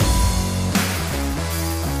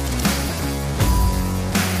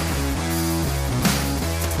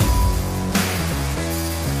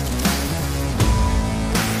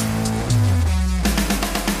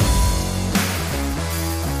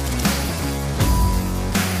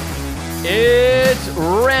It's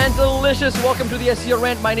Rant-alicious. Welcome to the SEO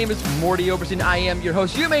Rant. My name is Morty Oberstein. I am your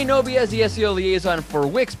host. You may know me as the SEO liaison for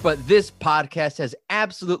Wix, but this podcast has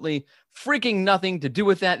absolutely freaking nothing to do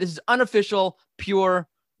with that. This is unofficial, pure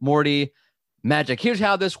Morty magic. Here's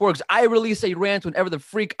how this works. I release a rant whenever the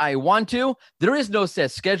freak I want to. There is no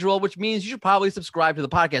set schedule, which means you should probably subscribe to the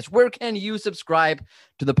podcast. Where can you subscribe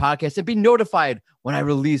to the podcast and be notified when I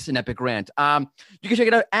release an epic rant? You can check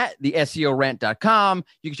it out at the SEOrant.com.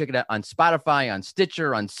 You can check it out on Spotify, on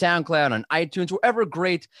Stitcher, on SoundCloud, on iTunes, wherever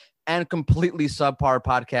great and completely subpar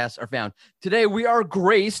podcasts are found. Today, we are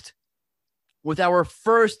graced with our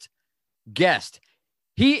first guest.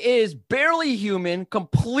 He is barely human,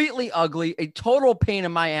 completely ugly, a total pain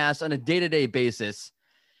in my ass on a day-to-day basis.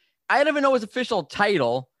 I don't even know his official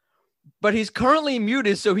title, but he's currently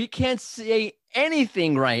muted, so he can't say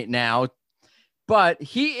anything right now. But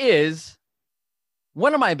he is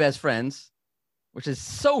one of my best friends, which is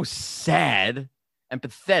so sad and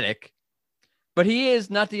pathetic. But he is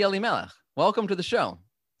Nati Elimelech. Welcome to the show.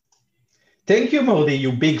 Thank you, Morty,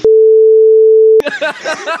 you big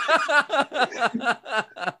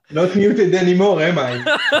Not muted anymore, am I?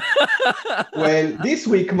 Well, this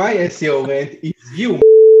week, my SEO rant is you.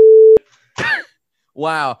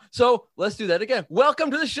 Wow. So let's do that again. Welcome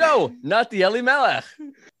to the show, Nati Elimelech.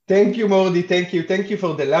 Thank you, Morty. Thank you. Thank you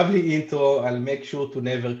for the lovely intro. I'll make sure to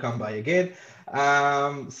never come by again.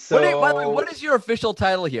 By the way, what is your official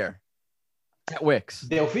title here at Wix?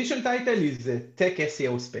 The official title is Tech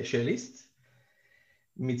SEO Specialist.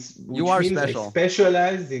 Which you are means special. I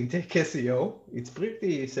specialize in tech SEO. It's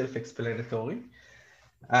pretty self-explanatory.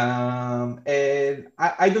 And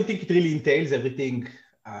I don't think it really entails everything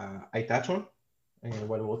I touch on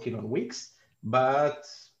while working on Wix, but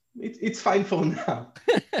it's fine for now.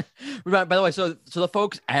 By the way, so the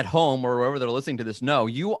folks at home or wherever they're listening to this know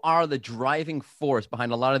you are the driving force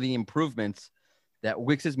behind a lot of the improvements that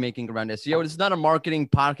Wix is making around SEO. This is not a marketing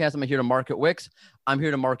podcast. I'm not here to market Wix. I'm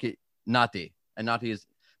here to market Nati. And Nati is,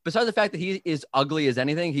 besides the fact that he is ugly as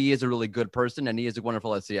anything, he is a really good person and he is a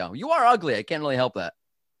wonderful SEO. You are ugly. I can't really help that.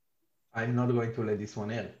 I'm not going to let this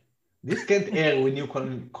one air. This can't air when you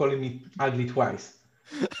calling me ugly twice.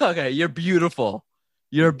 Okay, you're beautiful.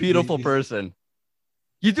 You're a beautiful person.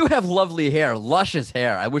 You do have lovely hair, luscious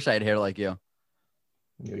hair. I wish I had hair like you.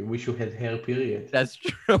 I wish you had hair, period. That's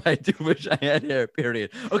true. I do wish I had hair,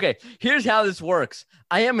 period. Okay, here's how this works.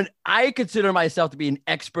 I consider myself to be an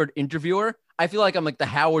expert interviewer. I feel like I'm like the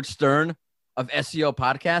Howard Stern of SEO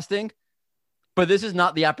podcasting, but this is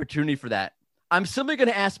not the opportunity for that. I'm simply going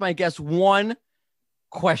to ask my guests one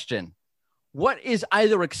question. What is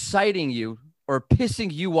either exciting you or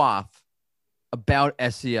pissing you off about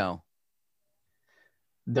SEO?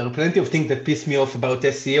 There are plenty of things that piss me off about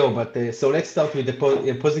SEO, but so let's start with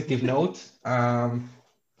a positive note.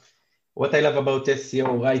 What I love about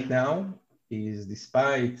SEO right now is,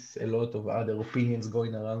 despite a lot of other opinions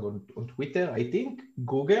going around on Twitter, I think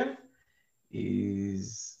Google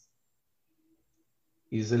is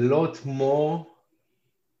a lot more,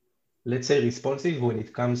 let's say, responsive when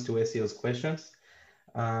it comes to SEO's questions.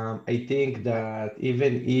 I think that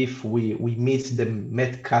even if we miss the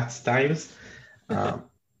Met Cuts times,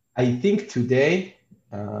 I think today,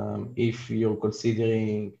 if you're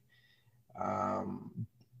considering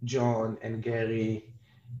John and Gary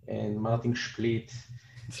and Martin Split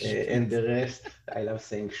and the rest, I love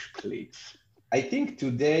saying Split. I think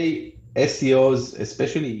today SEOs,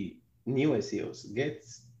 especially new SEOs, get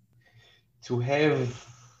to have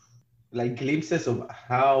like glimpses of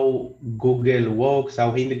how Google works,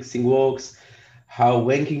 how indexing works, how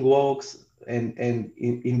ranking works, and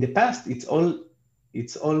in the past it's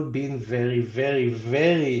all been very, very,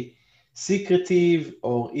 very secretive,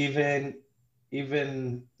 or even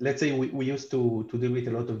let's say we used to deal with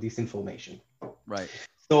a lot of disinformation. Right.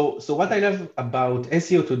 So what I love about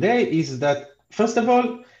SEO today is that, first of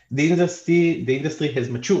all, the industry has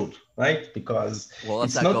matured, right? Because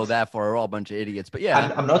let's not go that far. We're all a bunch of idiots. But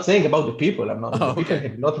yeah, I'm not saying about the people. People okay.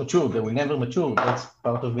 have not matured. They will never mature. That's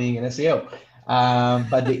part of being an SEO.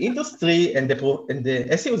 But the industry and the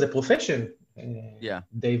SEO as a profession,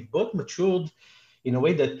 they've both matured in a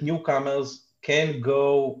way that newcomers can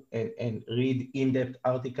go and read in-depth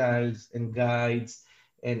articles and guides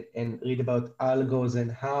and read about algos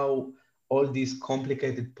and how all these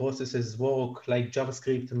complicated processes work, like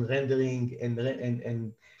JavaScript and rendering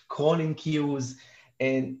and crawling queues.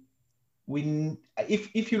 And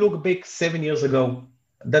if you look back 7 years ago,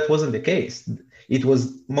 that wasn't the case. It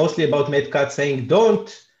was mostly about Matt Cutts saying,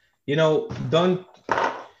 don't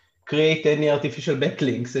create any artificial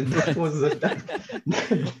backlinks. And that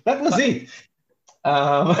was it.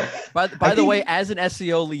 Um, By the way, as an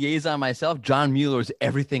SEO liaison myself, John Mueller is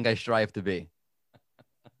everything I strive to be.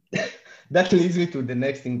 That leads me to the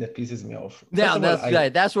next thing that pisses me off. Now,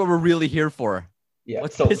 that's what we're really here for. Yeah.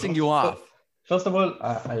 What's pissing you off? First of all,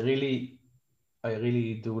 I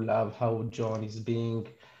really do love how John is being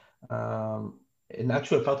an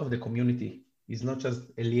actual part of the community. He's not just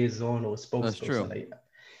a liaison or a spokesperson.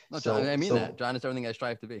 That's true. I mean that. John is everything I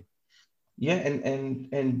strive to be. Yeah,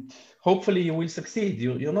 and hopefully you will succeed.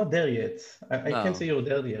 You're not there yet. I can't say you're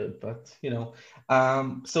there yet, but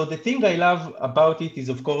so the thing I love about it is,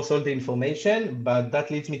 of course, all the information, but that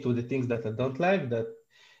leads me to the things that I don't like, that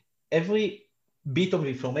every bit of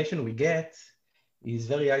information we get is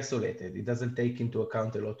very isolated. It doesn't take into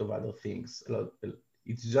account a lot of other things.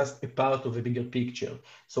 It's just a part of a bigger picture.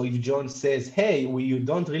 So if John says, hey, you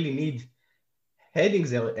don't really need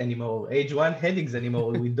headings anymore, H1 headings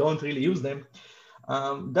anymore, we don't really use them,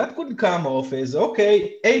 that could come off as,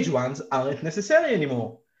 okay, H1s aren't necessary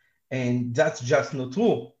anymore. And that's just not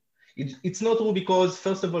true. It's not true because,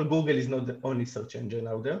 first of all, Google is not the only search engine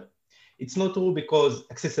out there. It's not true because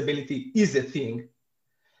accessibility is a thing.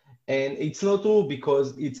 And it's not true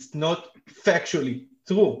because it's not factually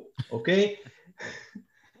true, okay?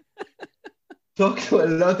 Talk to a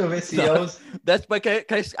lot of SEOs. That's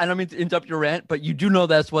I don't mean to interrupt your rant, but you do know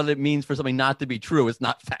that's what it means for something not to be true. It's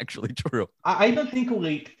not factually true. I don't think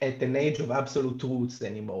we're at an age of absolute truths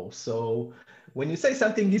anymore. So when you say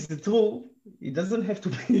something is true, it doesn't have to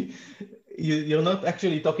be, you're not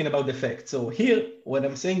actually talking about the fact. So here, when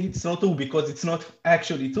I'm saying it's not true because it's not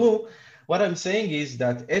actually true, what I'm saying is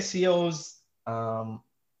that SEOs,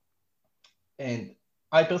 and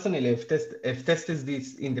I personally have tested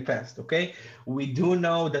this in the past, okay? We do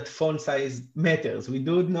know that font size matters. We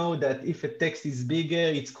do know that if a text is bigger,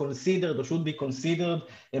 it's considered or should be considered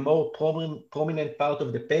a more prominent part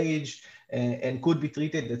of the page and could be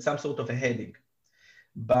treated as some sort of a heading.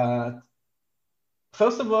 But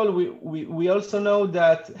first of all, we also know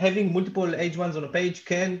that having multiple H1s on a page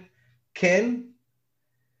can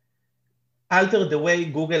alter the way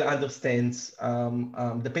Google understands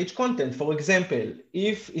the page content. For example,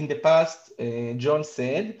 if in the past, John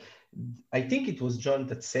said, I think it was John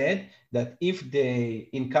that said that if they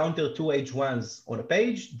encounter two H1s on a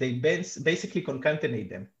page, they basically concatenate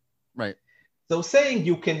them. Right. So saying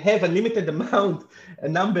you can have a limited a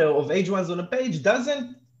number of H1s on a page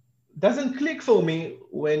doesn't click for me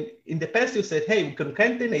when in the past you said, hey, we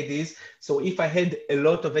concatenate these. So if I had a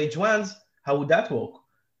lot of H1s, how would that work?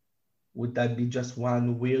 Would that be just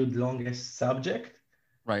one weird longest subject?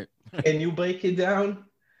 Right. Can you break it down?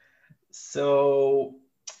 So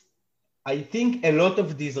I think a lot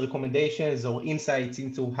of these recommendations or insights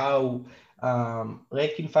into how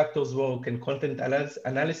ranking factors work and content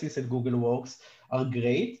analysis at Google works are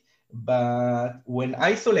great, but when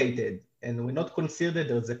isolated and when not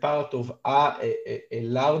considered as a part of a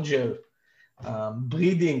larger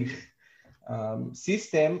breeding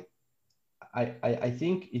system, I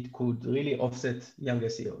think it could really offset young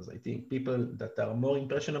SEOs. I think people that are more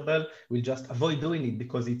impressionable will just avoid doing it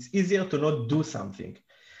because it's easier to not do something.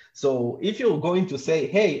 So if you're going to say,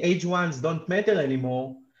 hey, H1s don't matter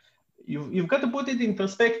anymore, you've got to put it in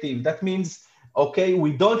perspective. That means, okay,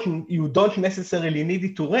 you don't necessarily need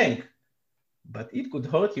it to rank, but it could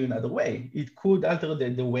hurt you in another way. It could alter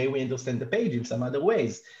the way we understand the page in some other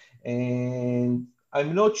ways. And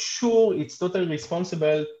I'm not sure it's totally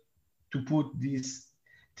responsible to put these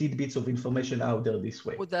tidbits of information out there this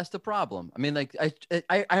way. Well, that's the problem. I mean, like I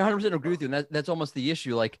 100% agree with you. And that's almost the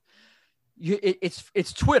issue. Like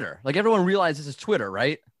it's Twitter. Like everyone realizes it's Twitter,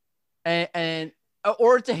 right? And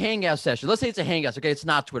or it's a hangout session. Let's say it's a hangout. Okay, it's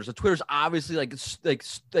not Twitter. So Twitter's obviously like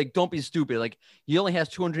don't be stupid. Like he only has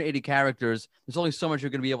 280 characters. There's only so much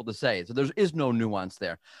you're going to be able to say. So there is no nuance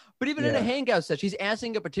there. But even in a hangout session, he's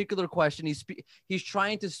asking a particular question. He's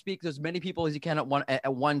trying to speak to as many people as he can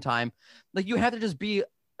at one time. Like you have to just be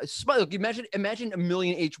smart. Like, imagine a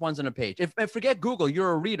million H1s on a page. If forget Google,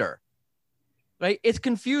 you're a reader, right? It's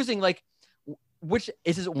confusing. Like, which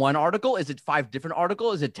is it? One article? Is it 5 different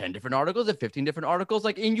articles? Is it 10 different articles? Is it 15 different articles?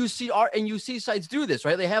 Like, and you see sites do this,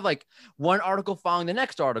 right? They have like one article following the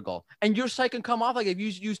next article, and your site can come off like if you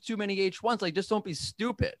use too many H1s. Like, just don't be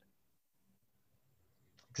stupid.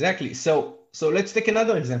 Exactly. So let's take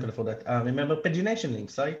another example for that. Remember pagination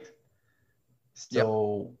links, right?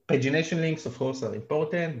 So pagination links, of course, are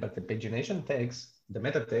important, but the pagination tags, the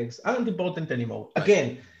meta tags, aren't important anymore. Right.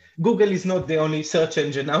 Again, Google is not the only search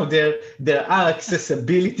engine out there. There are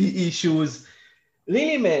accessibility issues.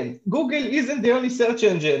 Really, man, Google isn't the only search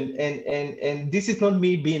engine, and this is not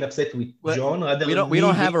me being upset with John. We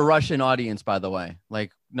don't have a Russian audience, by the way.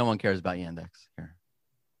 Like no one cares about Yandex here.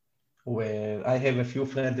 Well, I have a few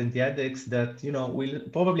friends in Yandex that, will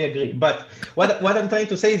probably agree. But what I'm trying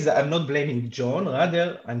to say is that I'm not blaming John.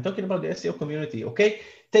 Rather, I'm talking about the SEO community, okay?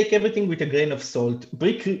 Take everything with a grain of salt.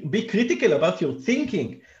 Be critical about your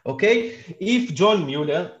thinking, okay? If John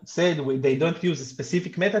Mueller said they don't use a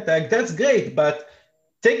specific meta tag, that's great. But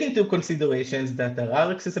take into considerations that there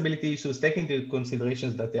are accessibility issues, take into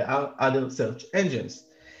considerations that there are other search engines.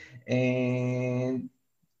 And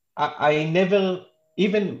I never,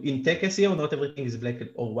 even in tech SEO, not everything is black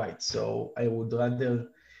or white. So I would rather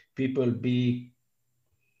people be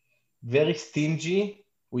very stingy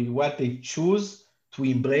with what they choose to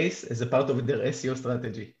embrace as a part of their SEO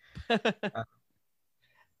strategy.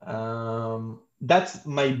 That's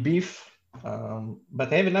my beef.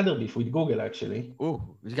 But I have another beef with Google, actually. Ooh,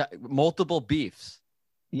 you got multiple beefs.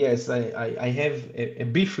 Yes, I have a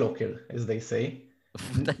beef locker, as they say.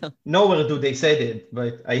 Nowhere do they say that,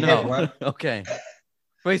 but I have one. Okay.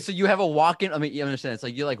 Wait, so you have a walk-in? I mean, you understand? It's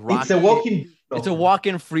like you like Rocky. It's a walk-in. It's a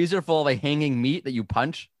walk-in freezer full of like hanging meat that you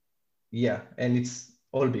punch. Yeah, and it's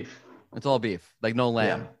all beef. It's all beef, like no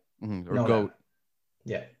lamb or no goat. Lamb.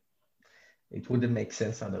 Yeah, it wouldn't make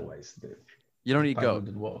sense otherwise. You don't eat goat.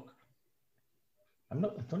 Wouldn't work. I'm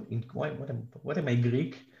not. I don't eat. What am I,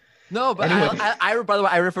 Greek? No, but anyway. I by the way,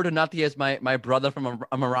 I refer to Nati as my brother from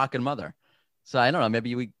a Moroccan mother. So I don't know.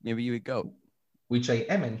 Maybe you eat goat. Which I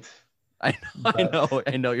amn't. I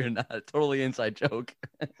know you're not. Totally inside joke.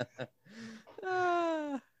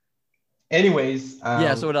 Anyways.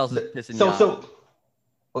 So what else is pissing you off? So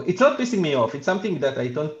it's not pissing me off. It's something that I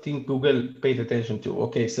don't think Google paid attention to.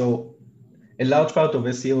 Okay, so a large part of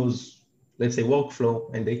SEO's, let's say,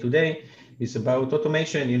 workflow and day-to-day is about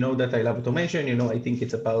automation. You know that I love automation. I think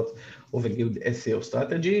it's a part of a good SEO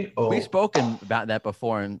strategy. We've spoken about that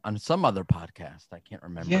before on some other podcast. I can't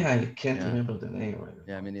remember. Yeah, I can't remember the name.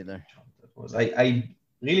 Yeah, me neither. I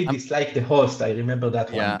really dislike the host. I remember that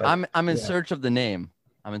one. Yeah, but, I'm in search of the name.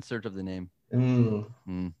 I'm in search of the name.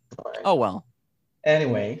 Right. Oh, well.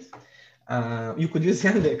 Anyways, you could use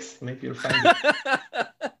Yandex. Maybe you'll find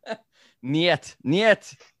it. Niet.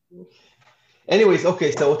 Anyways,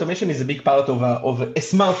 okay, so automation is a big part of a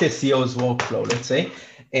smart SEO's workflow, let's say.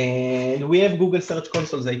 And we have Google Search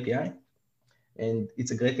Console's API, and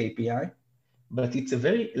it's a great API, but it's a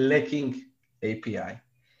very lacking API.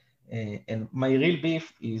 And my real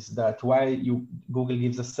beef is that while Google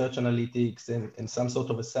gives us search analytics and some sort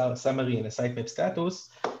of a summary and a sitemap status,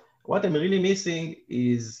 what I'm really missing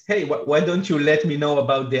is, hey, why don't you let me know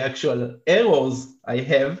about the actual errors I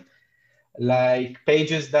have, like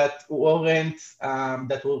pages that weren't,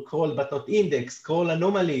 that were crawled but not indexed, crawl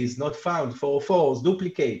anomalies, not found, 404s,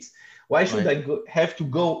 duplicates. Why should I have to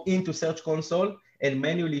go into Search Console and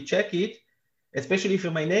manually check it, especially if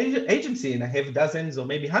you're my agency and I have dozens or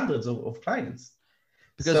maybe hundreds of clients?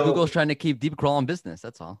 Because Google's trying to keep deep crawl on business,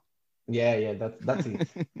 that's all. Yeah, that's it.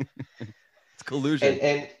 It's collusion.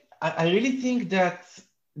 And I really think that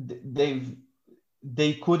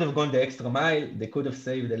they could have gone the extra mile. They could have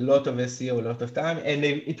saved a lot of SEO, a lot of time, and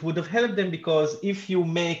it would have helped them, because if you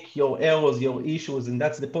make your errors, your issues, and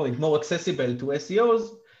that's the point, more accessible to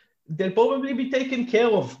SEOs, they'll probably be taken care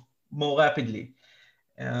of more rapidly.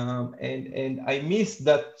 And I miss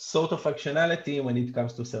that sort of functionality when it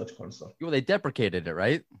comes to Search Console. Well, they deprecated it,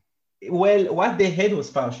 right? Well, what they had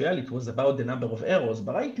was partial. It was about the number of errors,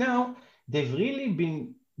 but right now they've really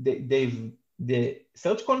been, the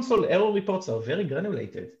Search Console error reports are very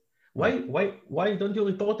granulated. Why don't you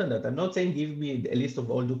report on that? I'm not saying give me a list of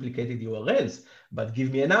all duplicated URLs, but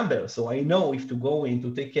give me a number so I know if to go in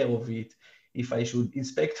to take care of it, if I should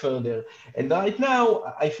inspect further. And right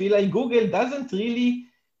now, I feel like Google doesn't really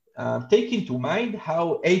take into mind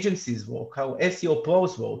how agencies work, how SEO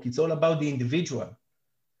pros work. It's all about the individual.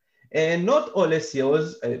 And not all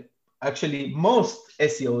SEOs, actually most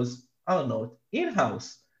SEOs are not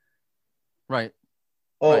in-house. Right.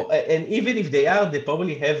 And even if they are, they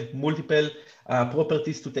probably have multiple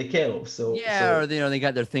properties to take care of. Or they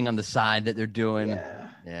got their thing on the side that they're doing.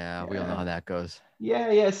 Yeah, we all know how that goes.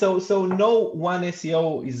 Yeah. So no one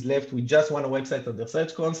SEO is left with just one website on the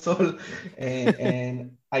Search Console,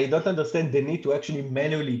 and I don't understand the need to actually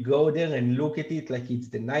manually go there and look at it like it's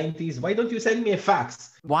the 90s. Why don't you send me a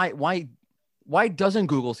fax? Why doesn't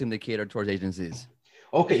Google seem to cater towards agencies?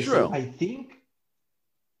 Okay, so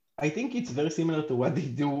I think it's very similar to what they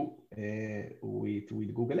do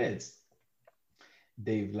with Google Ads.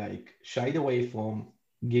 They've shied away from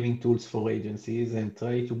giving tools for agencies and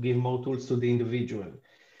try to give more tools to the individual.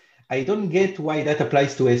 I don't get why that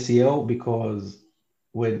applies to SEO, because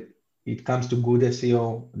when it comes to good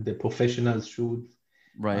SEO, the professionals should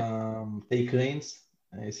take reins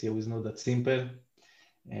SEO is not that simple,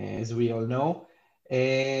 as we all know.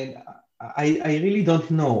 And I really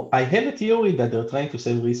don't know. I have a theory that they're trying to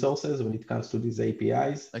save resources when it comes to these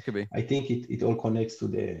APIs. That could be. I think it all connects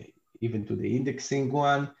to even to the indexing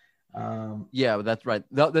one. Yeah, that's right.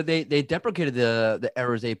 They deprecated the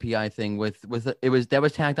errors API thing with that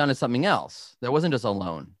was tacked on to something else. That wasn't just a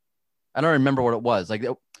loan. I don't remember what it was. Like,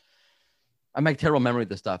 I make terrible memory of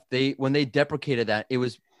this stuff. When they deprecated that, it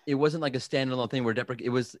wasn't like a standalone thing where it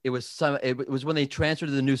was when they transferred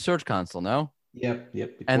to the new search console. No. Yep. So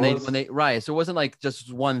it wasn't like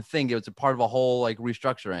just one thing. It was a part of a whole like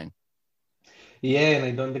restructuring. Yeah, and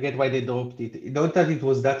I don't get why they dropped it. Not that it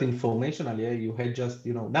was that informational. Yeah, you had just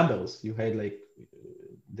numbers. You had like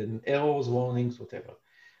the errors, warnings, whatever.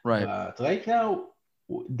 Right. But right now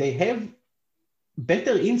they have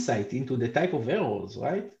better insight into the type of errors.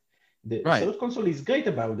 Right. The Search Console is great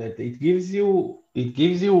about that. It gives you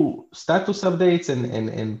status updates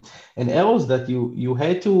and errors that you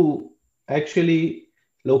had to actually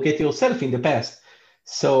locate yourself in the past.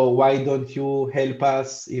 So why don't you help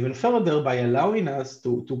us even further by allowing us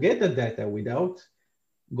to get the data without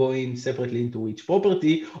going separately into each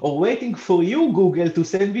property or waiting for you, Google, to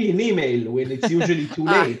send me an email when it's usually too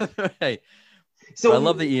late. Right. So I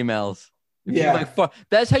love the emails.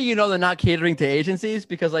 That's how you know they're not catering to agencies,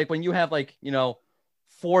 because like when you have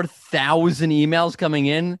 4,000 emails coming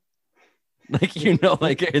in, like they're not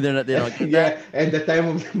and the time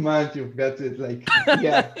of the month you've got it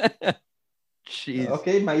Jeez.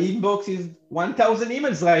 Okay, my inbox is 1,000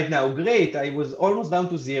 emails right now. Great, I was almost down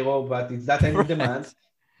to 0, but it's that time of the month.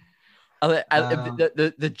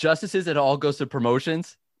 The justices, it all goes to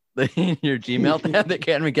promotions in your Gmail tab. They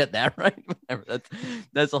can't even get that right.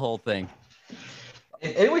 That's the whole thing.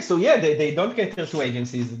 Anyway, so yeah, they don't cater to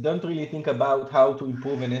agencies. They don't really think about how to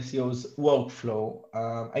improve an SEO's workflow.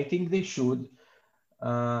 I think they should.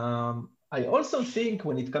 I also think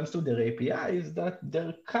when it comes to their APIs that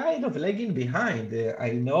they're kind of lagging behind.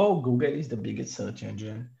 I know Google is the biggest search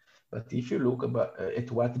engine, but if you look at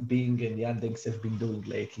what Bing and Yandex have been doing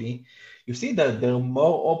lately, you see that they're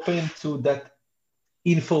more open to that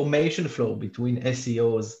information flow between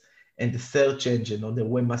SEOs and the search engine or the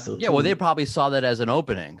webmaster. Yeah, well, they probably saw that as an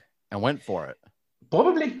opening and went for it.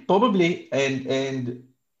 Probably. And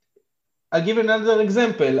I'll give another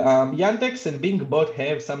example. Yandex and Bing both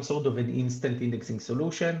have some sort of an instant indexing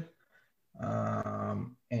solution.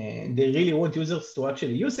 And they really want users to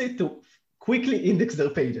actually use it to quickly index their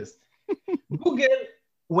pages. Google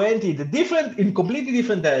went in completely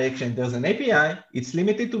different direction. There's an API, it's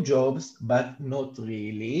limited to jobs, but not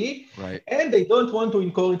really. Right. And they don't want to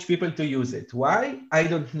encourage people to use it. Why? I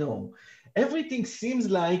don't know. Everything seems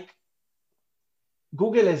like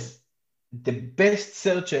Google is the best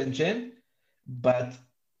search engine, but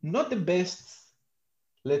not the best,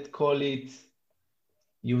 let's call it,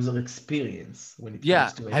 user experience when it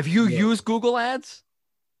comes to it. Have you used Google Ads?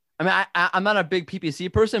 I mean, I'm not a big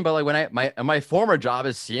PPC person, but like when my former job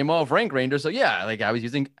is CMO of Rank Ranger, so yeah, like I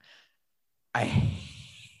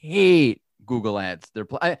hate Google Ads.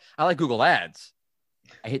 I like Google Ads.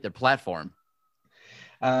 I hate their platform.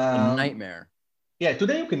 A nightmare. Yeah,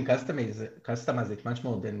 today you can customize it much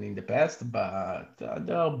more than in the past, but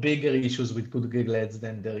there are bigger issues with Google Ads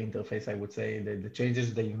than their interface. I would say the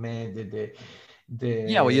changes they've made,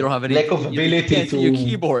 well, you don't have any lack of ability to your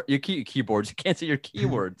keyboards. You can't see your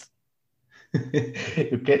keywords.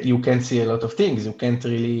 You can't see a lot of things. You can't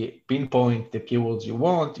really pinpoint the keywords you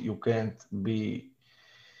want. You can't be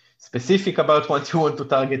specific about what you want to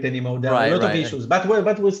target anymore. There are a lot of issues, but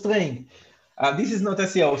we're straying. This is not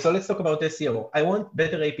SEO, so let's talk about SEO. I want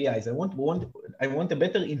better APIs. I want a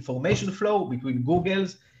better information flow between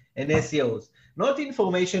Google's and SEOs. Not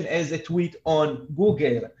information as a tweet on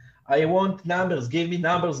Google. I want numbers. Give me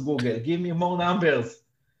numbers, Google. Give me more numbers.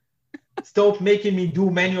 Stop making me do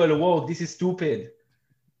manual work. This is stupid.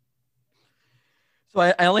 So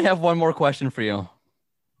I only have one more question for you.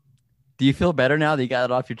 Do you feel better now that you got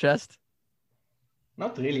it off your chest?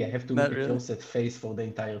 Not really. I have to look at your set face for the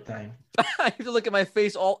entire time. I have to look at my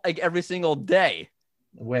face every single day.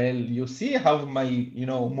 Well, you see how my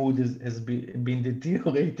mood has been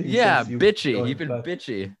deteriorating. Yeah, bitchy. You've been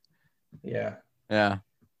bitchy. Yeah.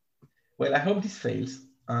 Well, I hope this fails.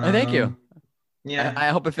 Thank you. Yeah. I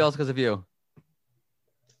hope it fails because of you.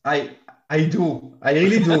 I do. I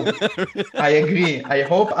really do. I agree. I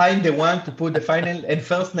hope I'm the one to put the final and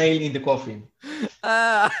first nail in the coffin.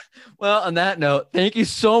 Well, on that note, thank you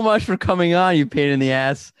so much for coming on, you pain in the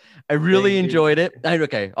ass. I really enjoyed it.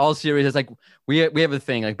 Okay, all serious. It's like we have a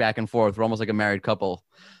thing like back and forth. We're almost like a married couple.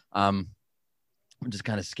 Which is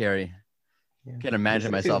kind of scary. Can't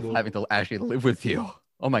imagine myself having to actually live with you.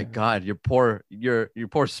 Oh my God, your poor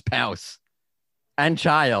spouse and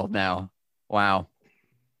child now. Wow.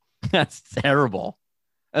 That's terrible.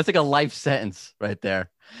 That's like a life sentence right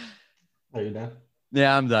there. Are you done?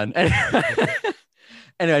 Yeah, I'm done.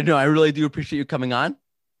 Anyway, no, I really do appreciate you coming on.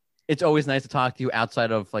 It's always nice to talk to you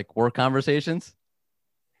outside of like work conversations,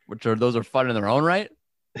 those are fun in their own right.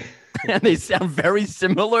 And they sound very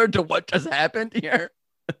similar to what just happened here.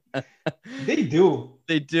 They do.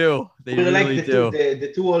 They do. They We're really like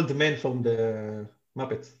the two old men from the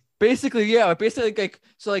Muppets. Basically, yeah. Basically, like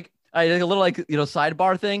so, like I like a little like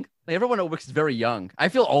sidebar thing. Like everyone at Wix is very young. I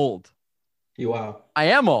feel old. You are. I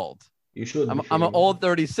am old. You should. I'm an old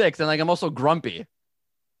 36, and like I'm also grumpy.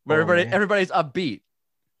 But everybody's upbeat.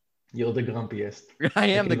 You're the grumpiest. I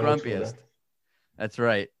am the grumpiest. That's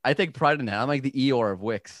right. I take pride in that. I'm like the Eeyore of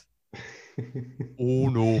Wix. Oh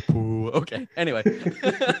no, poo. Okay. Anyway.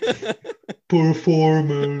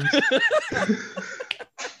 Performance.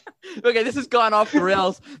 Okay, this has gone off the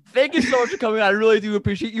rails. Thank you so much for coming on. I really do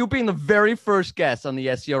appreciate you being the very first guest on the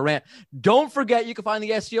SEO Rant. Don't forget, you can find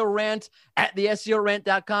the SEO Rant at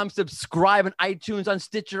theseorant.com. Subscribe on iTunes, on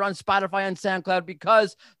Stitcher, on Spotify, on SoundCloud,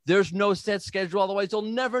 because there's no set schedule. Otherwise, you'll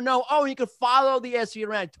never know. Oh, you can follow the SEO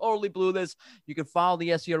Rant. Totally blew this. You can follow the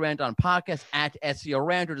SEO Rant on podcast at SEO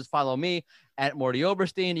Rant, or just follow me at Morty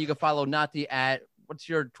Oberstein. You can follow Nati at, what's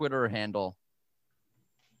your Twitter handle?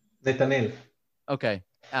 Netanel. Okay.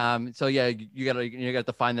 So yeah, you gotta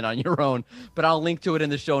to find it on your own, but I'll link to it in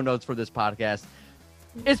the show notes for this podcast.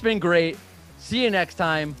 It's been great. See you next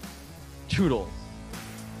time. Toodles.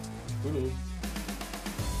 Toodles.